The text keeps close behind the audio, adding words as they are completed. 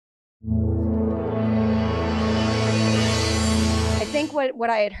I think what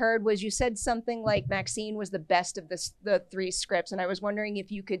I had heard was you said something like MaXXXine was the best of the three scripts, and I was wondering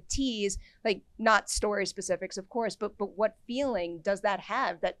if you could tease, like, not story specifics, of course, but what feeling does that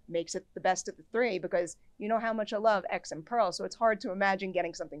have that makes it the best of the three? Because you know how much I love X and Pearl, so it's hard to imagine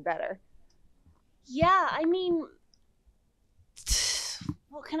getting something better. Yeah, I mean,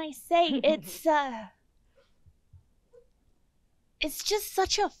 what can I say? It's just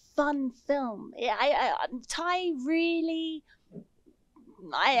such a fun film. Ty really,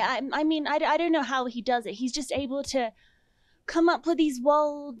 I mean, I don't know how he does it. He's just able to come up with these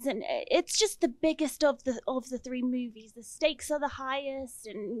worlds, and it's just the biggest of the three movies. The stakes are the highest,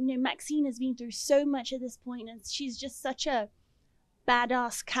 and you know, MaXXXine has been through so much at this point, and she's just such a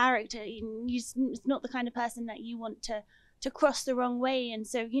badass character. It's not the kind of person that you want to cross the wrong way, and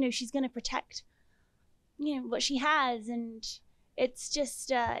so, you know, she's going to protect, you know, what she has, and it's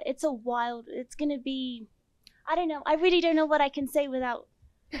just it's going to be, I don't know, I really don't know what I can say without,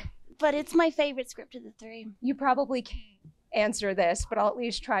 but it's my favorite script of the three. You probably can't answer this, but I'll at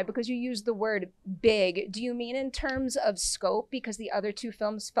least try, because you used the word big. Do you mean in terms of scope, because the other two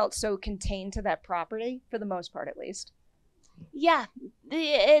films felt so contained to that property, for the most part at least? Yeah,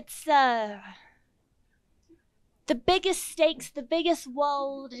 it's the biggest stakes, the biggest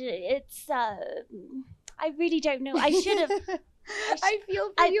world. It's I really don't know. I should have. I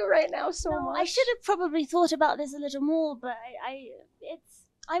feel for you right now so much. I should have probably thought about this a little more, but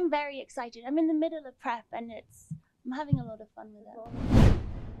I'm very excited. I'm in the middle of prep, and I'm having a lot of fun with it.